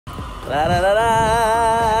La da da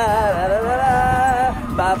da, da da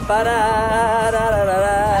da, ba ba da da da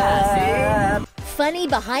da. Funny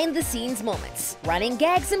behind-the-scenes moments, running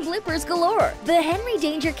gags and bloopers galore. The Henry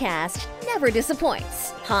Danger cast never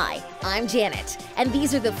disappoints. Hi, I'm Janet, and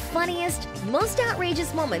these are the funniest, most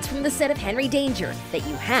outrageous moments from the set of Henry Danger that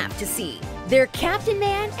you have to see. They're Captain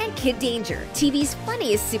Man and Kid Danger, TV's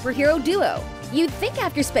funniest superhero duo. You'd think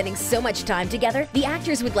after spending so much time together, the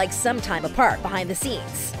actors would like some time apart behind the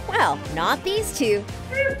scenes. Well, not these two.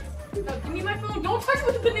 Give me my phone. Don't touch it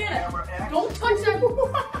with the banana. Don't touch that.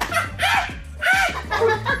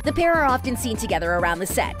 The pair are often seen together around the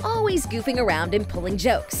set, always goofing around and pulling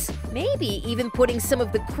jokes. Maybe even putting some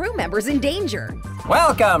of the crew members in danger.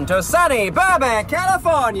 Welcome to sunny Burbank,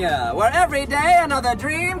 California, where every day another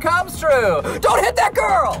dream comes true. Don't hit that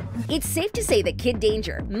girl! It's safe to say that Kid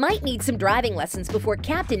Danger might need some driving lessons before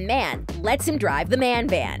Captain Man lets him drive the man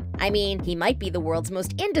van. I mean, he might be the world's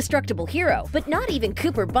most indestructible hero, but not even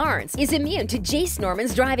Cooper Barnes is immune to Jace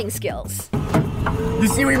Norman's driving skills. You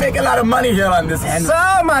see, we make a lot of money here on this end.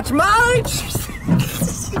 So much money!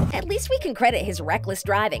 At least we can credit his reckless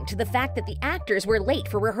driving to the fact that the actors were late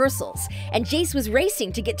for rehearsals, and Jace was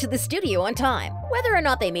racing to get to the studio on time. Whether or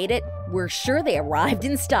not they made it, we're sure they arrived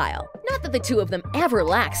in style. Not that the two of them ever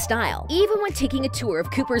lack style. Even when taking a tour of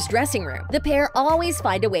Cooper's dressing room, the pair always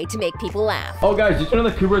find a way to make people laugh. Oh guys, did you know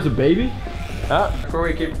that Cooper is a baby? Where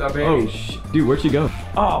we keep the baby. Oh, dude, where'd she go?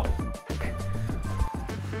 Oh.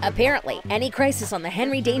 Apparently, any crisis on the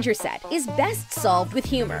Henry Danger set is best solved with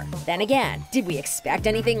humor. Then again, did we expect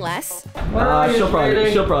anything less? She'll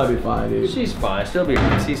probably be fine, dude. She's fine.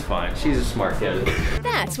 She's fine. She's a smart kid.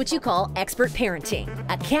 That's what you call expert parenting.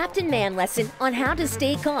 A Captain Man lesson on how to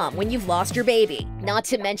stay calm when you've lost your baby. Not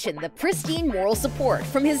to mention the pristine moral support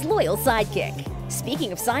from his loyal sidekick.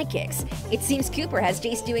 Speaking of sidekicks, it seems Cooper has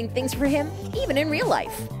Jace doing things for him, even in real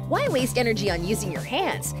life. Why waste energy on using your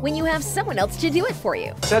hands when you have someone else to do it for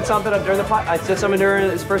you? I said something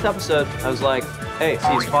during his first episode. I was like, hey,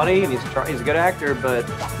 he's funny and he's a good actor, but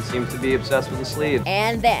he seems to be obsessed with the sleeve.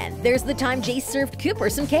 And then there's the time Jace served Cooper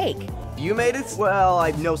some cake. You made it? Well,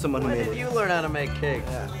 I know someone who made it. When did you learn how to make cake?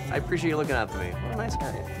 Yeah. I appreciate you looking after me. What a nice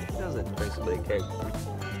guy. He does it. Basically, cake.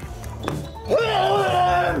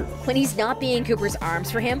 When he's not being Cooper's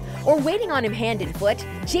arms for him or waiting on him hand and foot,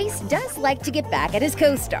 Jace does like to get back at his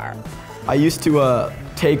co-star. I used to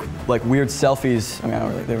take like weird selfies. I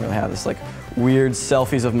mean, they don't really have this, like weird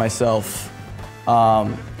selfies of myself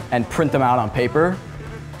and print them out on paper.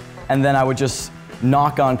 And then I would just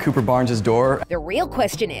knock on Cooper Barnes' door. The real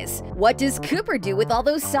question is, what does Cooper do with all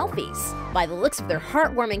those selfies? By the looks of their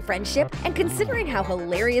heartwarming friendship, and considering how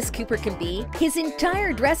hilarious Cooper can be, his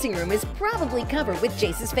entire dressing room is probably covered with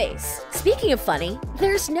Jace's face. Speaking of funny,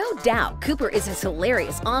 there's no doubt Cooper is as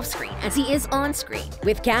hilarious off-screen as he is on-screen,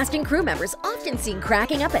 with cast and crew members often seen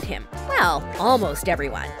cracking up at him. Well, almost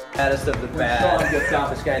everyone. Baddest of the bad.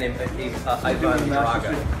 This guy named Ivan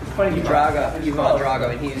Drago. Ivan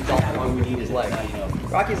Drago, and he's the one who needs his leg.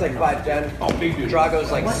 Rocky's like 5'10". Oh, big dude.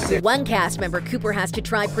 Drago's like 6. One cast member Cooper has to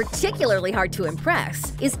try particularly hard to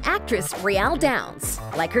impress is actress Riele Downs.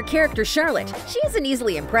 Like her character Charlotte, she isn't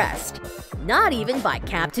easily impressed. Not even by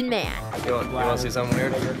Captain Man. You want to see something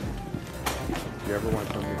weird? You ever want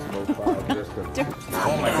something smoke just to...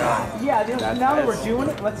 Oh my god. Yeah, now that we're doing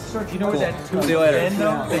it, let's search. You know that See you later. end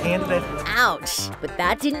though? The hand that... Ouch! But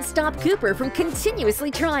that didn't stop Cooper from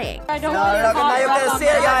continuously trying. I don't want to now you can see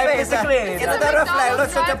your face. It's It's the reflection.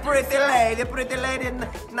 Look at the pretty lady,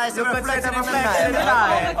 nice reflection of the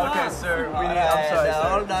Okay, sir. I'm sorry, sir.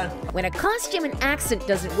 Hold on. When a costume and accent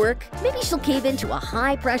doesn't work, maybe she'll cave into a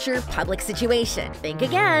high-pressure public situation. Think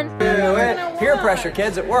again. Peer pressure,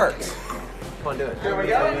 kids, it works. Come on, do it. Here we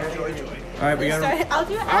go. All right, we got it. I'll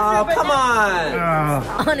do it after. Oh, come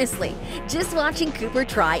on. Honestly, just watching Cooper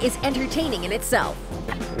try is entertaining in itself.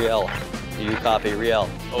 Riele, you copy. Riele,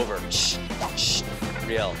 over. Shh, shh.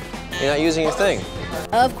 Riele, you're not using your thing.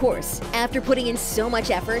 Of course, after putting in so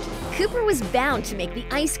much effort, Cooper was bound to make the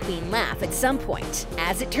Ice Queen laugh at some point.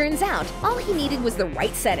 As it turns out, all he needed was the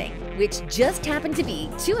right setting, which just happened to be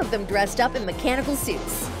two of them dressed up in mechanical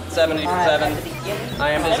suits. 77. I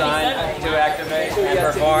am designed to activate and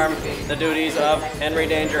perform the duties of Henry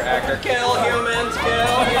Danger actor. Kill humans,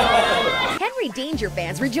 kill humans! Henry Danger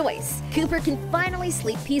fans rejoice. Cooper can finally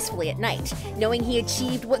sleep peacefully at night, knowing he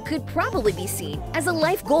achieved what could probably be seen as a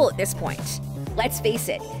life goal at this point. Let's face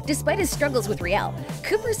it, despite his struggles with Riele,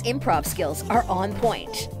 Cooper's improv skills are on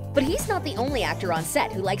point. But he's not the only actor on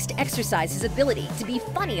set who likes to exercise his ability to be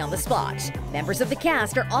funny on the spot. Members of the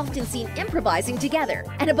cast are often seen improvising together,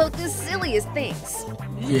 and about the silliest things.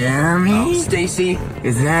 Jeremy? Stacy?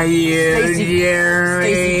 Is that you, Stacy,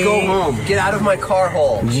 Jeremy? Stacy, go home. No, get out of my car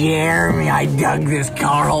hole. Jeremy, I dug this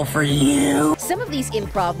car hole for you. Some of these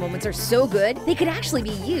improv moments are so good, they could actually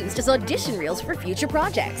be used as audition reels for future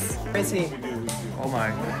projects. Where is he? Oh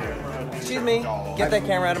my. Excuse me, get that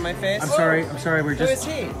camera out of my face. I'm sorry, we're just...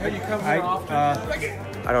 Who is he?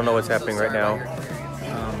 I don't know what's happening right now.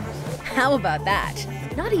 How about that?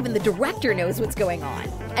 Not even the director knows what's going on.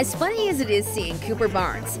 As funny as it is seeing Cooper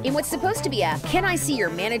Barnes in what's supposed to be a "Can I see your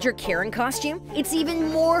manager Karen" costume, it's even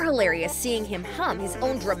more hilarious seeing him hum his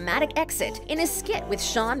own dramatic exit in a skit with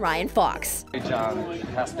Sean Ryan Fox. Hey John, it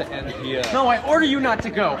has to end here. No, I order you not to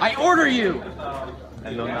go. I order you!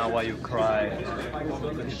 I know now why you cry.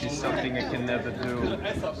 It is something I can never do.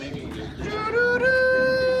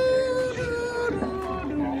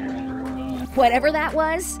 Whatever that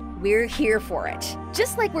was, we're here for it.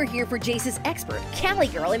 Just like we're here for Jace's expert Cali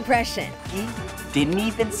Girl impression. He didn't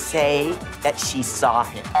even say that she saw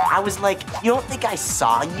him. I was like, you don't think I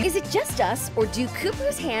saw you? Is it just us, or do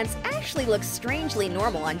Cooper's hands actually look strangely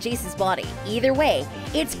normal on Jace's body? Either way,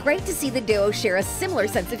 it's great to see the duo share a similar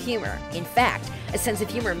sense of humor. In fact, a sense of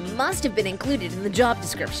humor must have been included in the job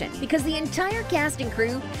description, because the entire cast and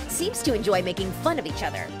crew seems to enjoy making fun of each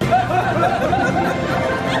other.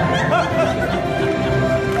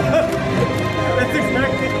 That's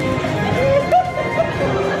exactly...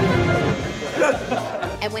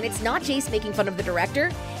 And when it's not Jace making fun of the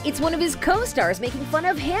director, it's one of his co-stars making fun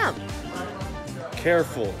of him.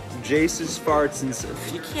 Careful. Jace's farts and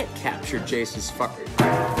stuff. You can't capture Jace's fart.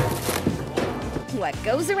 What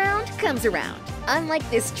goes around comes around. Unlike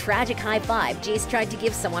this tragic high five Jace tried to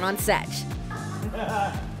give someone on set.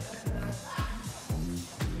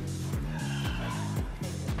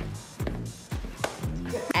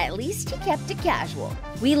 At least he kept it casual.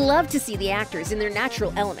 We love to see the actors in their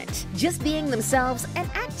natural element, just being themselves and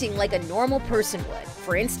acting like a normal person would.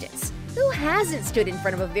 For instance, who hasn't stood in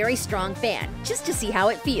front of a very strong fan just to see how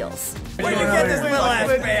it feels? Where'd you get this little ass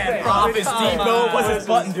fan? Office Depot. What's this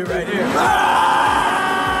button do right here?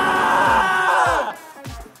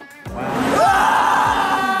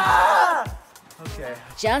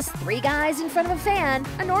 Just 3 guys in front of a fan,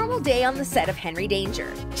 a normal day on the set of Henry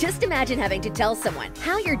Danger. Just imagine having to tell someone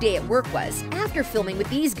how your day at work was after filming with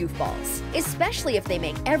these goofballs, especially if they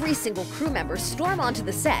make every single crew member storm onto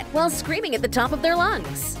the set while screaming at the top of their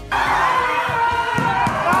lungs.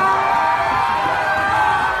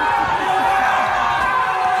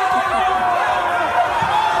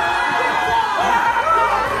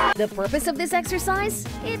 The purpose of this exercise?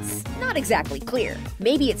 It's not exactly clear.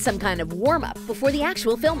 Maybe it's some kind of warm-up before the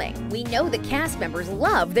actual filming. We know the cast members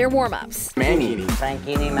love their warm-ups. Mankini.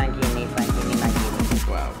 Frankini, Mankini, Frankini, Mankini.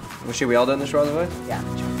 Wow. Was she we all done this right away? Yeah.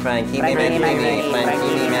 Frankini, Mankini,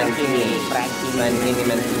 Frankini, Mankini,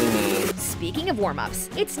 Mankini. Speaking of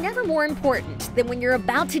warm-ups, it's never more important than when you're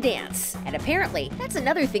about to dance. And apparently, that's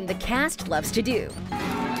another thing the cast loves to do.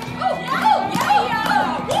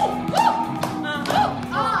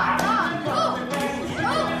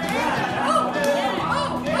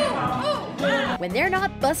 When they're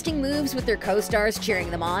not busting moves with their co-stars cheering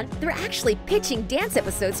them on, they're actually pitching dance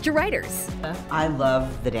episodes to writers. I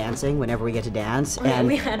love the dancing whenever we get to dance, and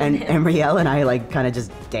Riele and I like kind of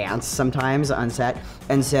just dance sometimes on set.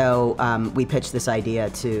 And so we pitched this idea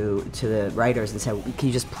to the writers and said, can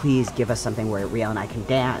you just please give us something where Riele and I can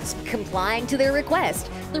dance? Complying to their request,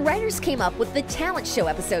 the writers came up with the talent show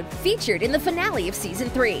episode featured in the finale of season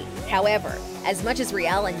 3. However, as much as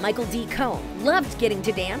Riele and Michael D. Cohn loved getting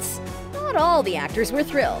to dance, not all the actors were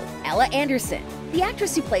thrilled. Ella Anderson, the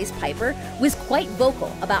actress who plays Piper, was quite vocal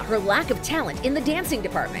about her lack of talent in the dancing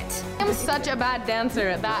department. I'm such a bad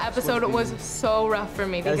dancer. That episode was so rough for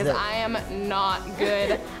me because I am not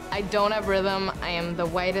good. I don't have rhythm. I am the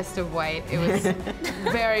whitest of white. It was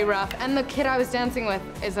very rough. And the kid I was dancing with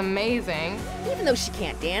is amazing. Even though she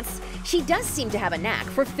can't dance, she does seem to have a knack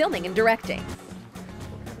for filming and directing.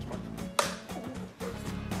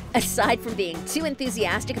 Aside from being too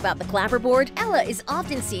enthusiastic about the clapperboard, Ella is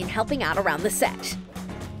often seen helping out around the set.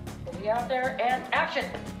 Be out there and action!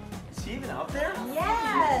 Is he even out there?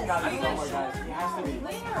 Yes! He has to be.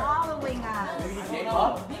 Following us. Maybe he gave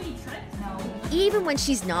up. No. Even when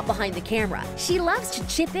she's not behind the camera, she loves to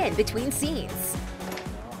chip in between scenes.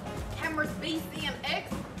 Cameras B, C, and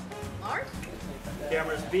X. Mark?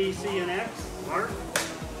 Cameras B, C, and X. Mark?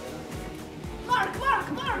 Mark!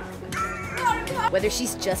 Whether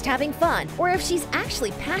she's just having fun or if she's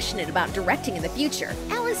actually passionate about directing in the future,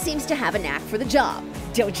 Ella seems to have a knack for the job.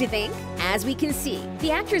 don't you think? As we can see,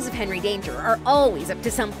 the actors of Henry Danger are always up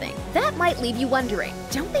to something. That might leave you wondering,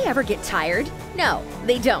 don't they ever get tired? No,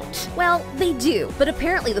 they don't. Well, they do, but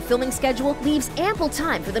apparently the filming schedule leaves ample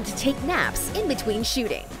time for them to take naps in between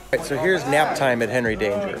shooting. All right, so here's nap time at Henry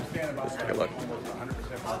Danger. Let's take a look.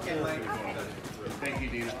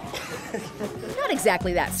 Not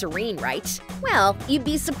exactly that serene, right? Well, you'd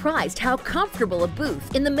be surprised how comfortable a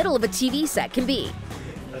booth in the middle of a TV set can be.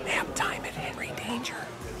 Nap time at Henry Danger.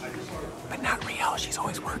 But not Riele, she's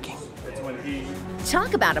always working.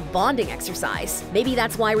 Talk about a bonding exercise. Maybe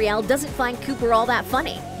that's why Riele doesn't find Cooper all that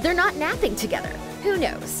funny. They're not napping together. Who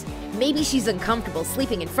knows? Maybe she's uncomfortable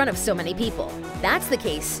sleeping in front of so many people. That's the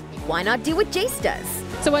case, why not do what Jace does?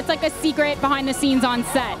 So what's like a secret behind the scenes on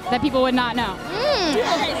set that people would not know?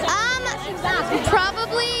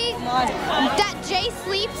 Probably that Jace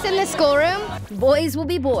sleeps in the schoolroom. Boys will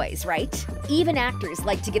be boys, right? Even actors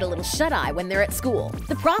like to get a little shut-eye when they're at school.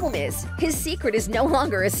 The problem is, his secret is no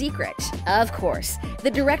longer a secret. Of course, the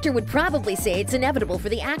director would probably say it's inevitable for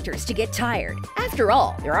the actors to get tired. After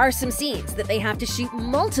all, there are some scenes that they have to shoot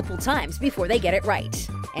multiple times before they get it right.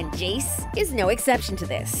 And Jace is no exception to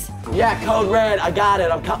this. Yeah, code red, I got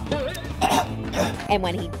it, And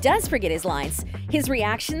when he does forget his lines, his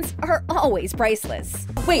reactions are always priceless.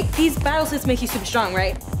 Wait, these battle sets make you super strong,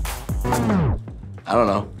 right? I don't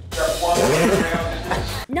know.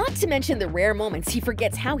 Not to mention the rare moments he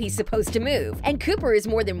forgets how he's supposed to move, and Cooper is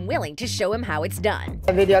more than willing to show him how it's done.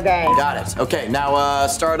 A video game. Got it. Okay, now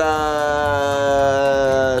start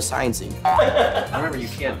sign scene. Remember, you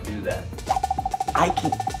can't do that. I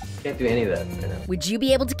can't do any of that right now. Would you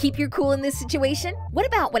be able to keep your cool in this situation? What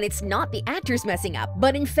about when it's not the actors messing up,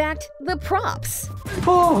 but in fact, the props? Dude,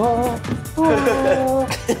 cool.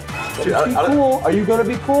 Are you gonna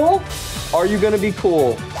be cool? Are you gonna be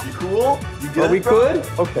cool? You cool? You good? Are we good?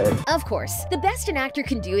 Okay. Of course, the best an actor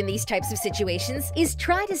can do in these types of situations is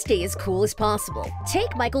try to stay as cool as possible.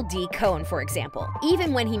 Take Michael D. Cohen, for example.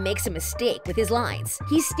 Even when he makes a mistake with his lines,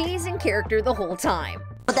 he stays in character the whole time.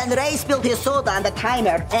 But then Ray spilled his soda on the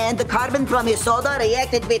timer, and the carbon from his soda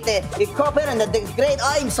reacted with the copper and the great,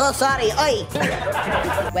 I'm so sorry, oi!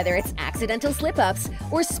 Whether it's accidental slip-ups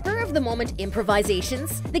or spur-of-the-moment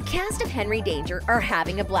improvisations, the cast of Henry Danger are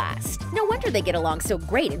having a blast. No wonder they get along so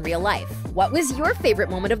great in real life. What was your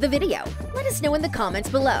favorite moment of the video? Let us know in the comments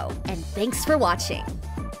below, and thanks for watching.